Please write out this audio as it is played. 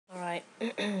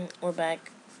Alright, we're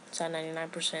back. It's at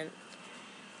 99%.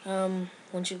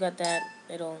 Once you got that,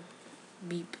 it'll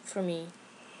beep for me.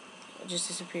 It'll just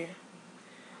disappear.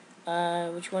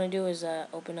 What you want to do is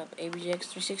open up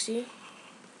ABJX360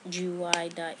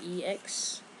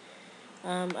 GUI.ex.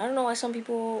 I don't know why some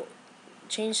people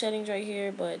change settings right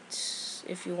here, but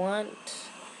if you want,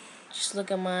 just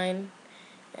look at mine.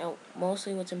 And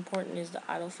mostly what's important is the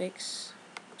auto fix.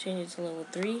 Change it to level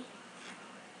 3.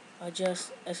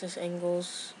 Adjust SS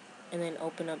angles, and then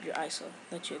open up your ISO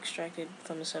that you extracted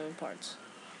from the 7 parts.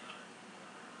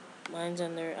 Mine's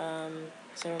under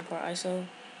 7-part ISO,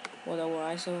 World at War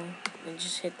ISO. Then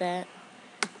just hit that.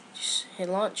 Just hit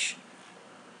launch.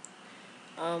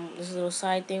 This little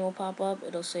side thing will pop up.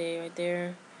 It'll say right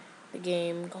there, the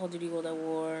game Call of Duty World at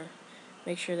War.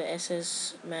 Make sure the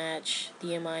SS match,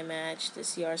 DMI match, the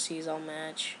CRCs all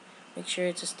match. Make sure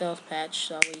it's a stealth patch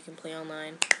so that way you can play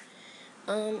online.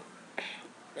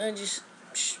 And just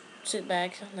sit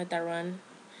back, let that run,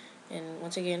 and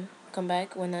once again, come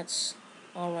back when that's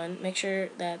all run. Make sure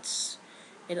it's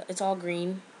all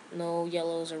green, no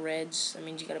yellows or reds. That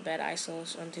means you got a bad ISO,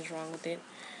 something's wrong with it.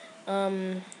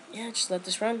 Yeah, just let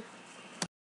this run.